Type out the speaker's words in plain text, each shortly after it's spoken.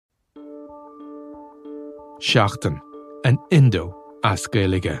Seachtain, an Indo as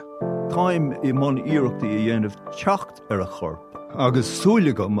Gaeilge. Táim I mon iireachta I dhéanamh teacht ar a chorp, agus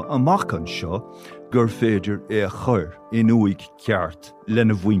súlagam amachchan seo gur féidir é a chur in uig ceart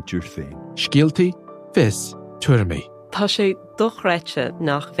lena bhaintear féin. Scialtaí, fis, tuirmí. Tá sé dochreite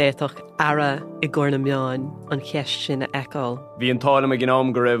nach bhéadach ara I gcóir na meáin an cheist sin a eáil. Bhí an tálam a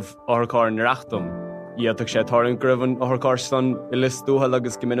gnám go raibh áthcáir na reachtam. Íoteach sé táirn go raibh an áthcáir san I list dúthail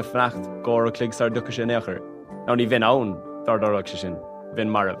agus go minic freacht gcóir a clig sar ducha sin éachair. Ná ní bhín ann dardarach sé sin. Bhín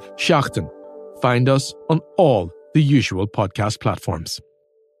marabh. Seachtain. Find us on all the usual podcast platforms.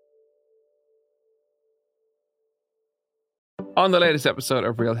 On the latest episode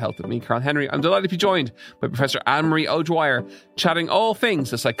of Real Health with me, Carl Henry, I'm delighted to be joined by Professor Anne-Marie O'Dwyer, chatting all things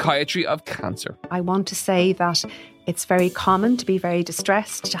the psychiatry of cancer. I want to say that it's very common to be very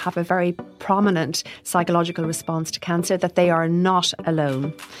distressed, to have a very prominent psychological response to cancer, that they are not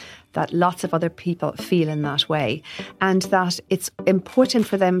alone, that lots of other people feel in that way, and that it's important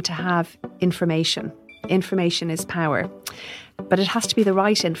for them to have information. Information is power, but it has to be the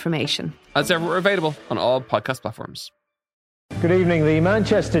right information. As ever, we're available on all podcast platforms. Good evening. The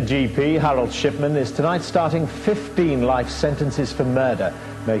Manchester GP, Harold Shipman, is tonight starting 15 life sentences for murder,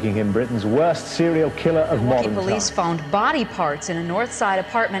 making him Britain's worst serial killer of modern times. Police found body parts in a North Side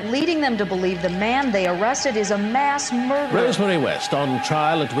apartment, leading them to believe the man they arrested is a mass murderer. Rosemary West, on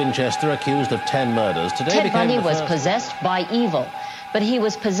trial at Winchester, accused of 10 murders. Today Ted Bundy was possessed by evil, but he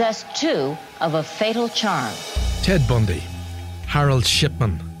was possessed too of a fatal charm. Ted Bundy, Harold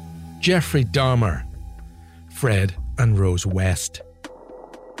Shipman, Jeffrey Dahmer, Fred and Rose West.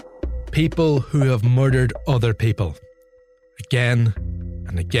 People who have murdered other people. Again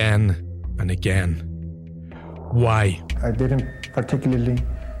and again and again. Why? I didn't particularly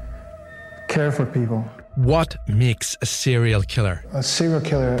care for people. What makes a serial killer? A serial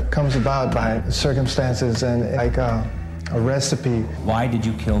killer comes about by circumstances and like a recipe. Why did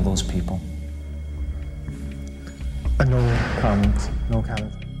you kill those people? No comment.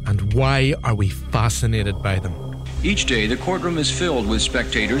 And why are we fascinated by them? Each day, the courtroom is filled with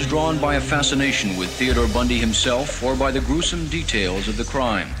spectators drawn by a fascination with Theodore Bundy himself or by the gruesome details of the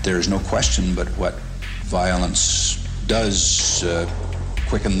crime. There is no question but what violence does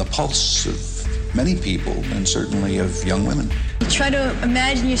quicken the pulse of many people, and certainly of young women. You try to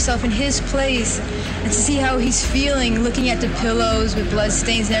imagine yourself in his place and to see how he's feeling, looking at the pillows with blood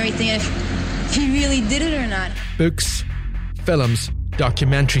stains and everything, and if he really did it or not. Books, films,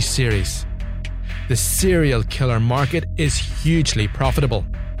 documentary series. The serial killer market is hugely profitable.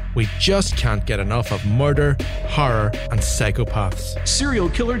 We just can't get enough of murder, horror, and psychopaths. Serial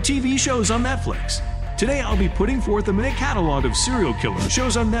killer TV shows on Netflix. Today I'll be putting forth a minute catalog of serial killer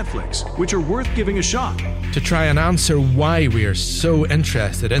shows on Netflix, which are worth giving a shot. To try and answer why we are so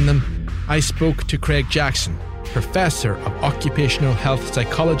interested in them, I spoke to Craig Jackson, Professor of Occupational Health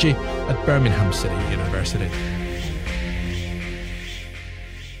Psychology at Birmingham City University.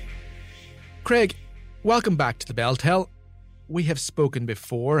 Craig, welcome back to the Bell Tell. We have spoken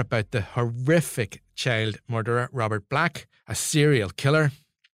before about the horrific child murderer Robert Black, a serial killer.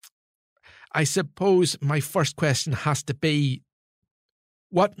 I suppose my first question has to be,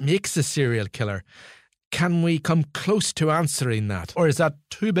 what makes a serial killer? Can we come close to answering that? Or is that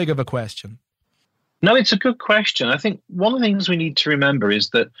too big of a question? No, it's a good question. I think one of the things we need to remember is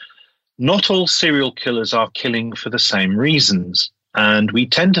that not all serial killers are killing for the same reasons. And we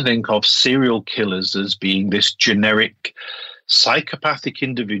tend to think of serial killers as being this generic psychopathic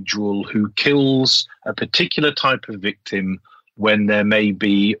individual who kills a particular type of victim when there may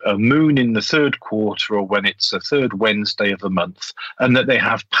be a moon in the third quarter or when it's the third Wednesday of the month, and that they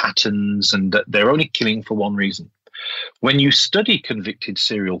have patterns and that they're only killing for one reason. When you study convicted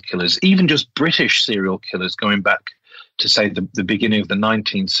serial killers, even just British serial killers going back to, say, the beginning of the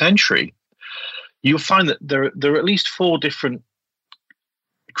 19th century, you'll find that there are at least four different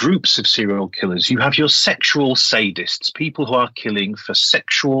groups of serial killers. You have your sexual sadists, people who are killing for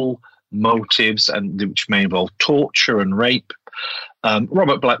sexual motives and which may involve torture and rape.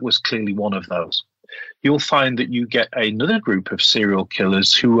 Robert Black was clearly one of those. You'll find that you get another group of serial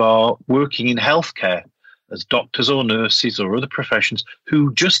killers who are working in healthcare as doctors or nurses or other professions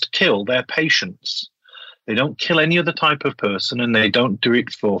who just kill their patients. They don't kill any other type of person, and they don't do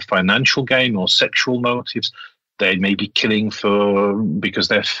it for financial gain or sexual motives. They may be killing because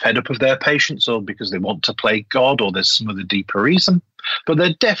they're fed up of their patients or because they want to play God or there's some other deeper reason. But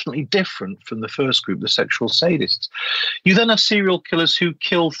they're definitely different from the first group, the sexual sadists. You then have serial killers who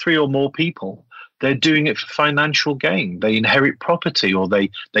kill three or more people, they're doing it for financial gain. They inherit property, or they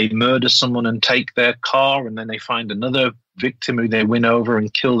murder someone and take their car, and then they find another victim who they win over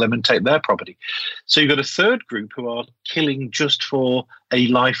and kill them and take their property. So you've got a third group who are killing just for a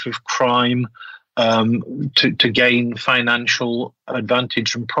life of crime, to gain financial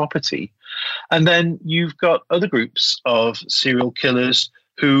advantage from property. And then you've got other groups of serial killers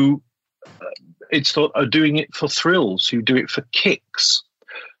who it's thought are doing it for thrills, who do it for kicks,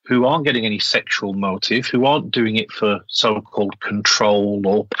 who aren't getting any sexual motive, who aren't doing it for so-called control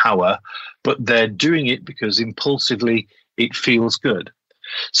or power, but they're doing it because impulsively it feels good.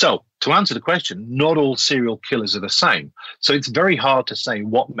 So, to answer the question, not all serial killers are the same. So it's very hard to say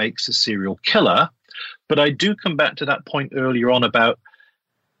what makes a serial killer, but I do come back to that point earlier on about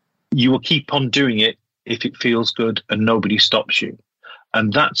you will keep on doing it if it feels good and nobody stops you.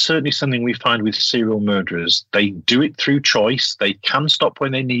 And that's certainly something we find with serial murderers. They do it through choice. They can stop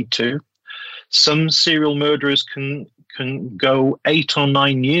when they need to. Some serial murderers can go 8 or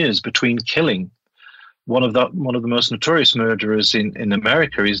 9 years between killing. One of the most notorious murderers in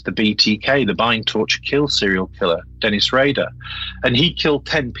America is the BTK, the bind, torture, kill serial killer, Dennis Rader. And he killed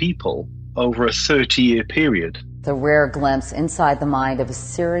 10 people over a 30-year period. The rare glimpse inside the mind of a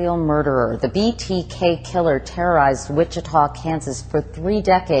serial murderer. The BTK killer terrorized Wichita, Kansas for 3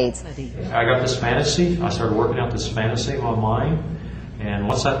 decades. I got this fantasy. I started working out this fantasy in my mind. And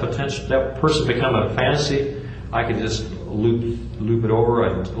once that person become a fantasy, I could just loop it over.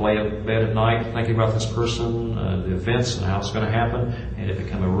 I'd lay in bed at night thinking about this person, the events and how it's going to happen. And it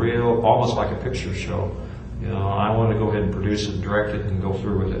became a real, almost like a picture show. You know, I wanted to go ahead and produce it, direct it, and go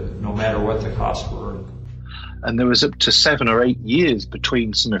through with it, no matter what the costs were. And there was up to 7 or 8 years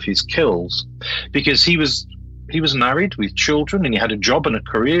between some of his kills, because he was married with children, and he had a job and a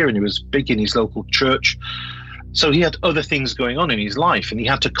career, and he was big in his local church. So he had other things going on in his life, and he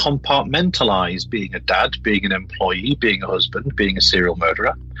had to compartmentalize being a dad, being an employee, being a husband, being a serial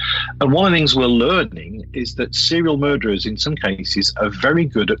murderer. And one of the things we're learning is that serial murderers, in some cases, are very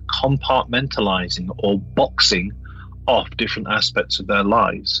good at compartmentalizing or boxing off different aspects of their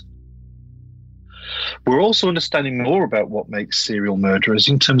lives. We're also understanding more about what makes serial murderers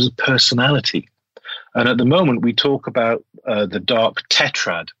in terms of personality. And at the moment, we talk about the dark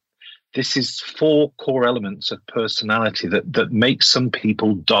tetrad. This is 4 core elements of personality that make some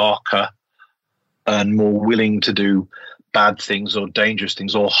people darker and more willing to do bad things or dangerous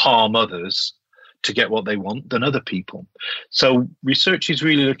things or harm others to get what they want than other people. So research is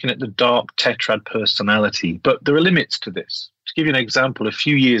really looking at the dark tetrad personality, but there are limits to this. To give you an example, a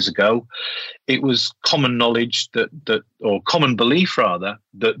few years ago, it was common knowledge or common belief rather,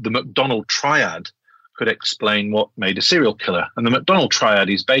 that the McDonald triad could explain what made a serial killer. And the McDonald triad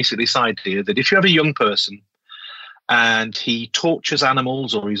is basically this idea that if you have a young person and he tortures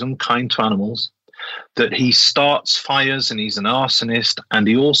animals or he's unkind to animals, that he starts fires and he's an arsonist, and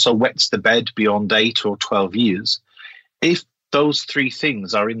he also wets the bed beyond 8 or 12 years. If those 3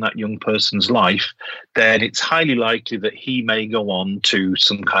 things are in that young person's life, then it's highly likely that he may go on to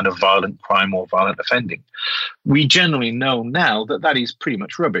some kind of violent crime or violent offending. We generally know now that that is pretty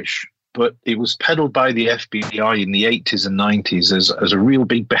much rubbish, but it was peddled by the FBI in the 80s and 90s as a real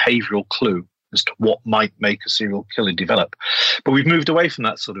big behavioral clue as to what might make a serial killer develop. But we've moved away from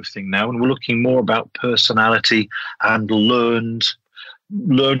that sort of thing now, and we're looking more about personality and learned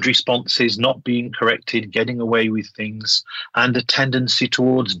responses, not being corrected, getting away with things, and a tendency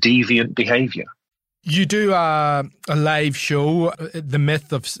towards deviant behavior. You do a live show, The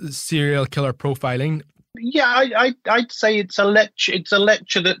Myth of Serial Killer Profiling. Yeah, I'd say it's a lecture. It's a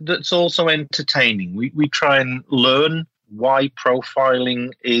lecture that's also entertaining. We try and learn why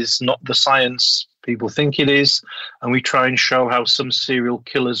profiling is not the science people think it is, and we try and show how some serial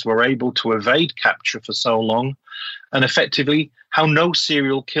killers were able to evade capture for so long, and effectively how no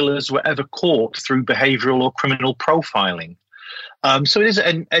serial killers were ever caught through behavioral or criminal profiling. So it is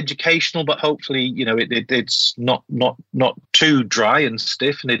an educational, but hopefully, it's not too dry and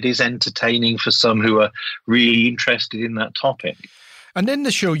stiff, and it is entertaining for some who are really interested in that topic. And in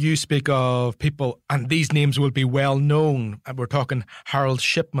the show, you speak of people, and these names will be well known. We're talking Harold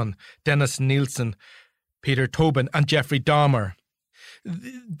Shipman, Dennis Nielsen, Peter Tobin, and Jeffrey Dahmer.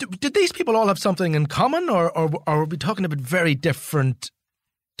 Did these people all have something in common, or are we talking about very different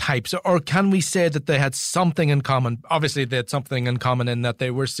types? Or can we say that they had something in common? Obviously, they had something in common in that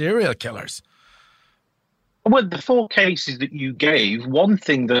they were serial killers. Well, the 4 cases that you gave, one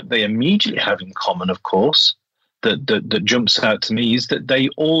thing that they immediately have in common, of course, that jumps out to me is that they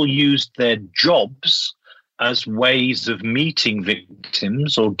all used their jobs as ways of meeting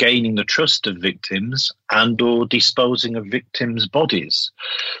victims or gaining the trust of victims and or disposing of victims' bodies.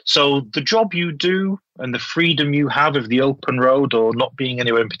 So the job you do and the freedom you have of the open road or not being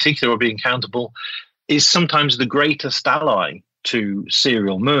anywhere in particular or being accountable is sometimes the greatest ally to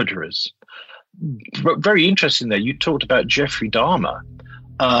serial murderers. But very interesting there, you talked about Jeffrey Dahmer.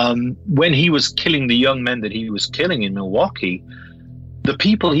 When he was killing the young men that he was killing in Milwaukee, the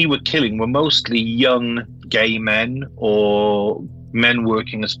people he was killing were mostly young gay men or men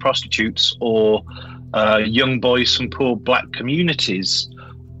working as prostitutes or young boys from poor black communities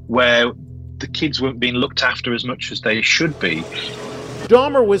where the kids weren't being looked after as much as they should be.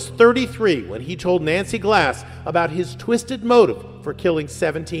 Dahmer was 33 when he told Nancy Glass about his twisted motive for killing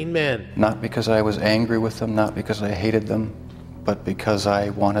 17 men. Not because I was angry with them, not because I hated them, but because I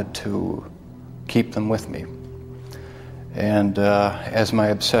wanted to keep them with me. And as my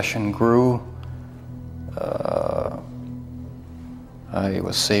obsession grew, I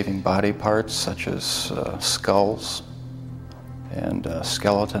was saving body parts such as skulls and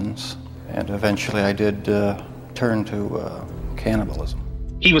skeletons, and eventually I did turn to cannibalism.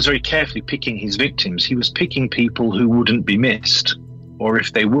 He was very carefully picking his victims. He was picking people who wouldn't be missed, or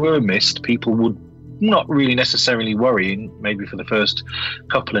if they were missed, people would not really necessarily worry, maybe for the first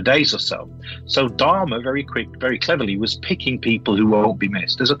couple of days or so. So Dahmer, very cleverly, was picking people who won't be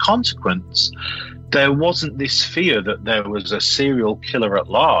missed. As a consequence, there wasn't this fear that there was a serial killer at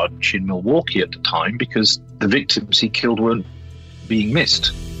large in Milwaukee at the time because the victims he killed weren't being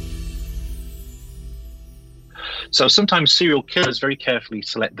missed. So sometimes serial killers very carefully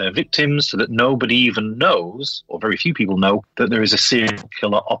select their victims so that nobody even knows, or very few people know, that there is a serial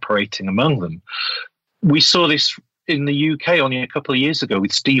killer operating among them. We saw this in the UK only a couple of years ago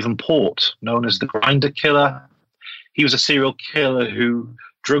with Stephen Port, known as the Grinder Killer. He was a serial killer who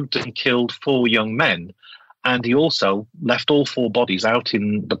drugged and killed 4 young men, and he also left all 4 bodies out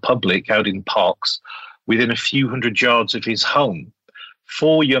in the public, out in parks, within a few hundred yards of his home.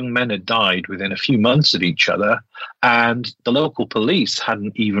 4 young men had died within a few months of each other, and the local police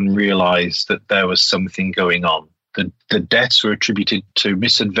hadn't even realised that there was something going on. The deaths were attributed to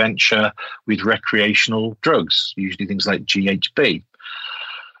misadventure with recreational drugs, usually things like GHB.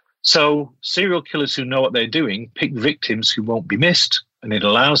 So serial killers who know what they're doing pick victims who won't be missed, and it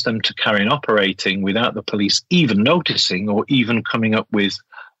allows them to carry on operating without the police even noticing or even coming up with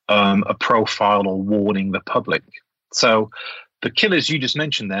a profile or warning the public. So the killers you just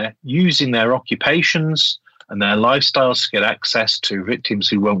mentioned there, using their occupations and their lifestyles to get access to victims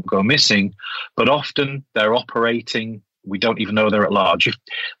who won't go missing, but often they're operating, we don't even know they're at large.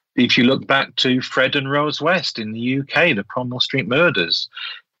 If you look back to Fred and Rose West in the UK, the Cromwell Street murders,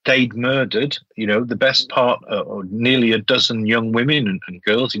 they'd murdered, the best part, or nearly a dozen young women and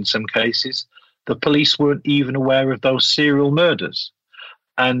girls in some cases. The police weren't even aware of those serial murders.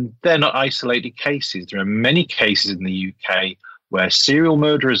 And they're not isolated cases. There are many cases in the UK where serial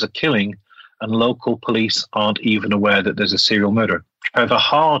murderers are killing and local police aren't even aware that there's a serial murderer. Trevor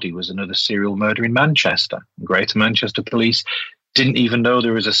Hardy was another serial murderer in Manchester. Greater Manchester Police didn't even know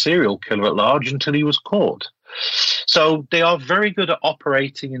there was a serial killer at large until he was caught. So they are very good at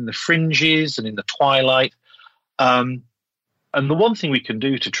operating in the fringes and in the twilight. And the one thing we can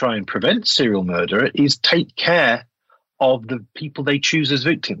do to try and prevent serial murder is take care of the people they choose as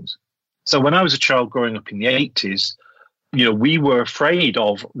victims. So when I was a child growing up in the 80s, we were afraid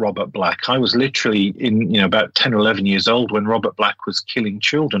of Robert Black. I was literally in, about 10 or 11 years old when Robert Black was killing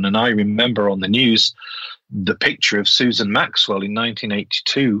children. And I remember on the news the picture of Susan Maxwell in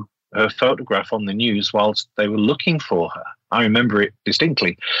 1982, her photograph on the news whilst they were looking for her. I remember it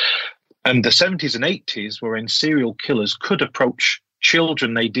distinctly. And the 70s and 80s were when serial killers could approach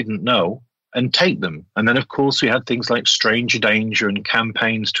children they didn't know and take them. And then, of course, we had things like Stranger Danger and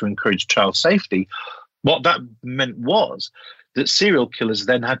campaigns to encourage child safety. What that meant was that serial killers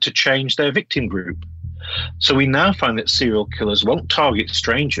then had to change their victim group. So we now find that serial killers won't target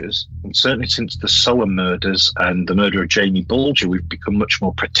strangers, and certainly since the Sower murders and the murder of Jamie Bulger, we've become much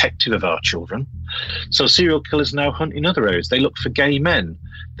more protective of our children. So serial killers now hunt in other areas. They look for gay men,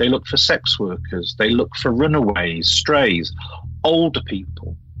 they look for sex workers, they look for runaways, strays, older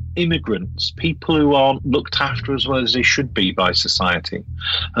people, immigrants, people who aren't looked after as well as they should be by society.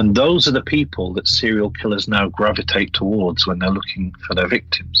 And those are the people that serial killers now gravitate towards when they're looking for their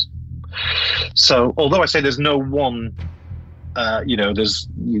victims. So although I say there's no one,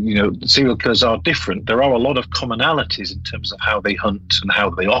 serial killers are different, there are a lot of commonalities in terms of how they hunt and how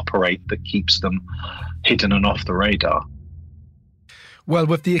they operate that keeps them hidden and off the radar. Well,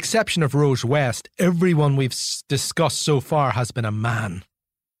 with the exception of Rose West, everyone we've discussed so far has been a man.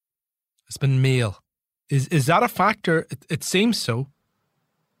 It's been male. Is that a factor? It seems so.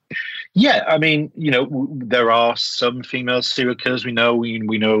 Yeah, I mean, there are some female serial killers. We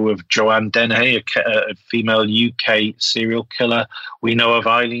know of Joanne Dennehy, a female UK serial killer. We know of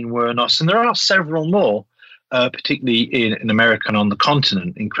Eileen Wuornos, and there are several more, particularly in America and on the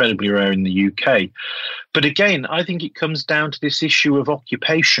continent, incredibly rare in the UK. But again, I think it comes down to this issue of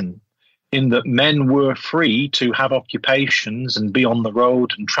occupation, in that men were free to have occupations and be on the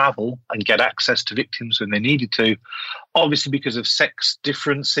road and travel and get access to victims when they needed to. Obviously, because of sex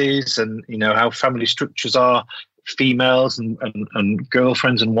differences and, how family structures are, females and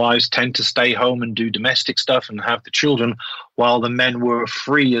girlfriends and wives tend to stay home and do domestic stuff and have the children, while the men were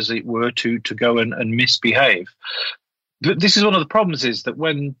free, as it were, to go and misbehave. But this is one of the problems, is that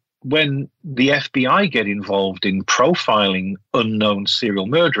when the FBI get involved in profiling unknown serial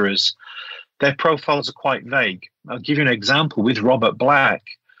murderers, their profiles are quite vague. I'll give you an example. With Robert Black,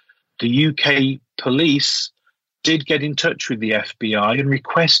 the UK police did get in touch with the FBI and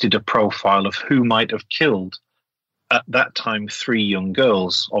requested a profile of who might have killed, at that time, 3 young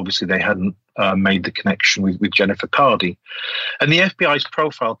girls. Obviously, they hadn't made the connection with Jennifer Cardy. And the FBI's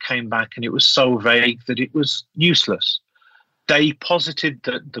profile came back, and it was so vague that it was useless. They posited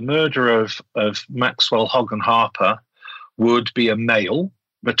that the murderer of Maxwell Hogan Harper would be a male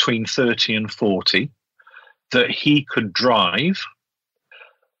between 30 and 40, that he could drive,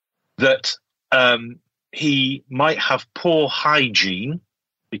 that he might have poor hygiene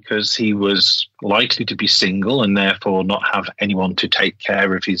because he was likely to be single and therefore not have anyone to take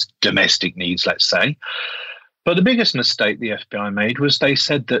care of his domestic needs, let's say. But the biggest mistake the FBI made was they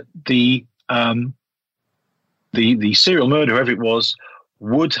said that the serial murderer, whoever it was,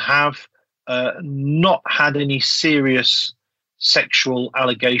 would have not had any serious sexual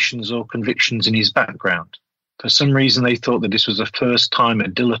allegations or convictions in his background. For some reason, they thought that this was the first time a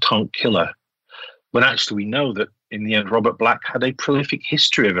dilettante killer, when actually we know that in the end, Robert Black had a prolific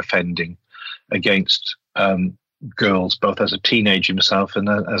history of offending against girls, both as a teenager himself and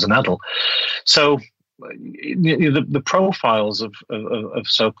as an adult. So the profiles of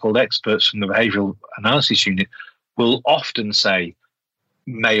so-called experts from the Behavioural Analysis Unit will often say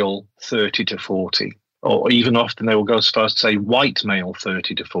male 30 to 40. Or even often they will go as far as to say white male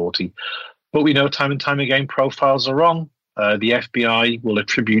 30 to 40. But we know time and time again profiles are wrong. The FBI will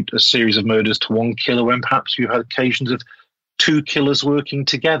attribute a series of murders to one killer when perhaps you had occasions of 2 killers working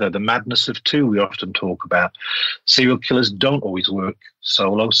together. The madness of 2 we often talk about. Serial killers don't always work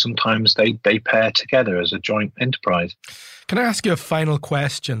solo. Sometimes they pair together as a joint enterprise. Can I ask you a final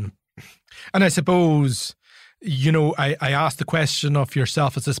question? And I suppose, I asked the question of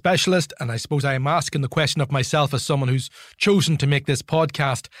yourself as a specialist, and I suppose I am asking the question of myself as someone who's chosen to make this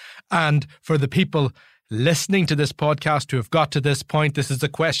podcast. And for the people listening to this podcast who have got to this point, this is a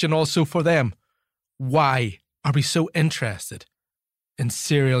question also for them. Why are we so interested in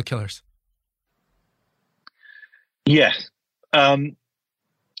serial killers? Yes.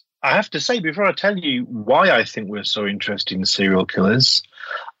 I have to say, before I tell you why I think we're so interested in serial killers,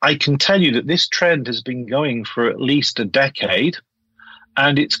 I can tell you that this trend has been going for at least a decade,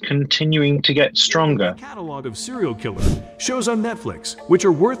 and it's continuing to get stronger. Catalog of serial killer shows on Netflix, which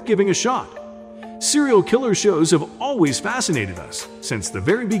are worth giving a shot. Serial killer shows have always fascinated us since the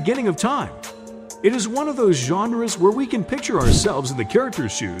very beginning of time. It is one of those genres where we can picture ourselves in the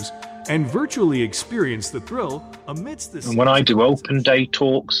character's shoes and virtually experience the thrill amidst this. And when I do open day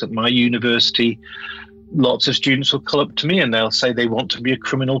talks at my university, lots of students will come up to me and they'll say they want to be a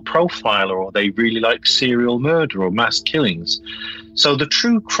criminal profiler, or they really like serial murder or mass killings. So the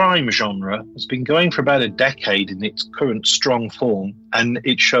true crime genre has been going for about a decade in its current strong form, and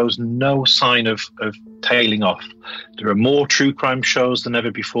it shows no sign of tailing off. There are more true crime shows than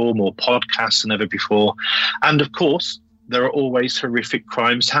ever before, more podcasts than ever before. And of course, there are always horrific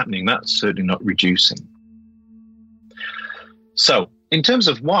crimes happening. That's certainly not reducing. So in terms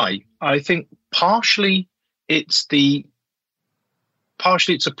of why, I think partially it's a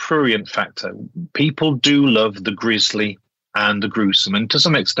prurient factor. People do love the grisly and the gruesome, and to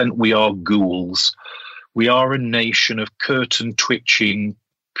some extent we are ghouls. We are a nation of curtain-twitching,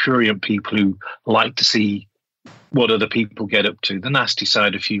 prurient people who like to see what other people get up to, the nasty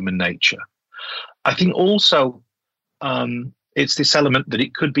side of human nature. I think also it's this element that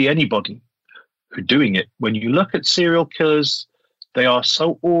it could be anybody who's doing it. When you look at serial killers, they are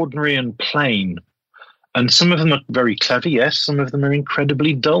so ordinary and plain. And some of them are very clever, yes. Some of them are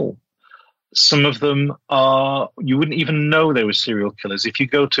incredibly dull. Some of them are, you wouldn't even know they were serial killers. If you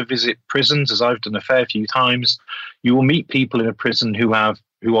go to visit prisons, as I've done a fair few times, you will meet people in a prison who are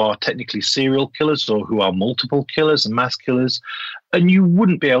technically serial killers or who are multiple killers and mass killers. And you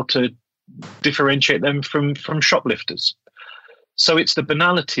wouldn't be able to differentiate them from shoplifters. So it's the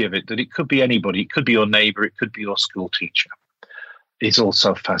banality of it, that it could be anybody. It could be your neighbour. It could be your school teacher. It's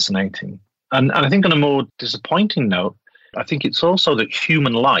also fascinating. And I think on a more disappointing note, I think it's also that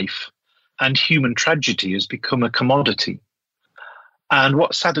human life and human tragedy has become a commodity. And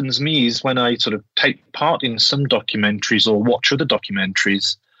what saddens me is when I sort of take part in some documentaries or watch other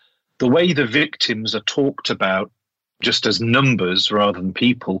documentaries, the way the victims are talked about just as numbers rather than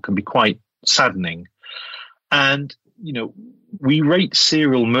people can be quite saddening. And, you know, we rate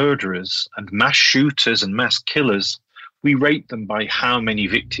serial murderers and mass shooters and mass killers, we rate them by how many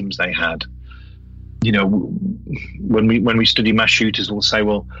victims they had. You know, when we study mass shooters, we'll say,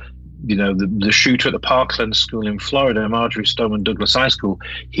 well, you know, the shooter at the Parkland School in Florida, Marjorie Stoneman Douglas High School,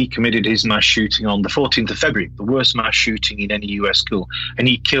 he committed his mass shooting on the 14th of February, the worst mass shooting in any US school. And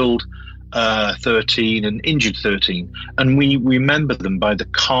he killed 13 and injured 13. And we remember them by the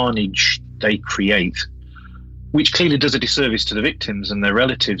carnage they create, which clearly does a disservice to the victims and their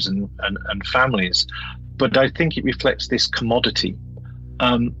relatives and families. But I think it reflects this commodity.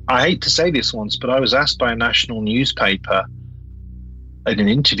 I hate to say this once, but I was asked by a national newspaper in an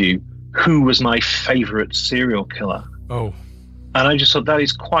interview who was my favourite serial killer. Oh. And I just thought that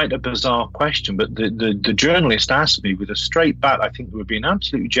is quite a bizarre question. But the journalist asked me with a straight bat, I think they were being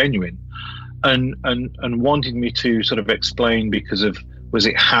absolutely genuine, and wanted me to sort of explain because of, was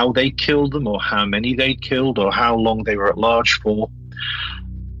it how they killed them or how many they killed or how long they were at large for?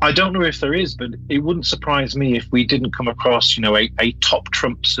 I don't know if there is, but it wouldn't surprise me if we didn't come across, you know, a top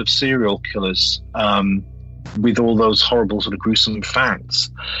trumps of serial killers with all those horrible sort of gruesome facts,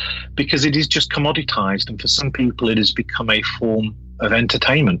 because it is just commoditized, and for some people it has become a form of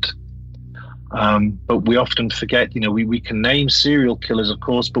entertainment. But we often forget, you know, we can name serial killers, of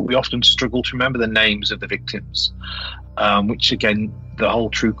course, but we often struggle to remember the names of the victims, which again, the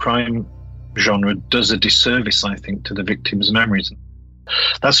whole true crime genre does a disservice, I think, to the victims' memories.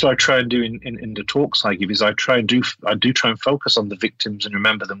 That's what I try and do in the talks I give, is I do try and focus on the victims and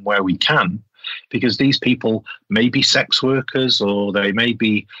remember them where we can, because these people may be sex workers or they may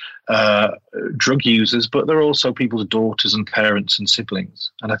be drug users, but they're also people's daughters and parents and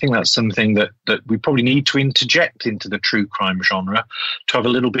siblings. And I think that's something that we probably need to interject into the true crime genre to have a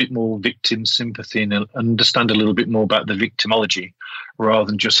little bit more victim sympathy and understand a little bit more about the victimology rather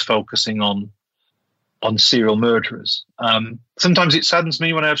than just focusing on serial murderers. Sometimes it saddens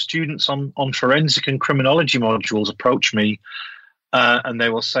me when I have students on forensic and criminology modules approach me and they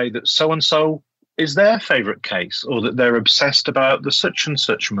will say that so-and-so is their favourite case, or that they're obsessed about the such and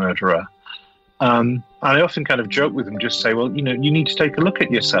such murderer. And I often kind of joke with them, just say, well, you know, you need to take a look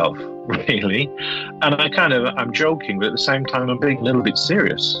at yourself, really. And I'm joking, but at the same time, I'm being a little bit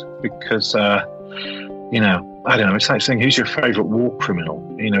serious because, you know, I don't know, it's like saying, who's your favourite war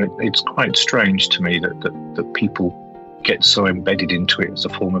criminal? You know, it's quite strange to me that people get so embedded into it as a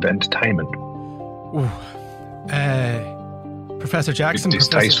form of entertainment. Ooh. Professor Jackson. It's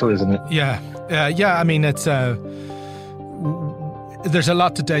distasteful, isn't it? Yeah. I mean, it's there's a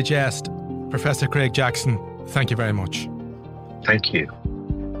lot to digest. Professor Craig Jackson, thank you very much. Thank you.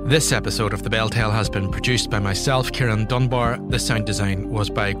 This episode of The Bell Tale has been produced by myself, Kieran Dunbar. The sound design was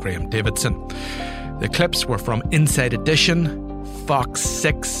by Graham Davidson. The clips were from Inside Edition, Fox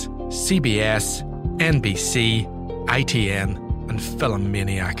 6, CBS, NBC, ITN and Film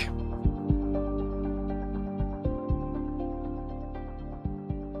Maniac.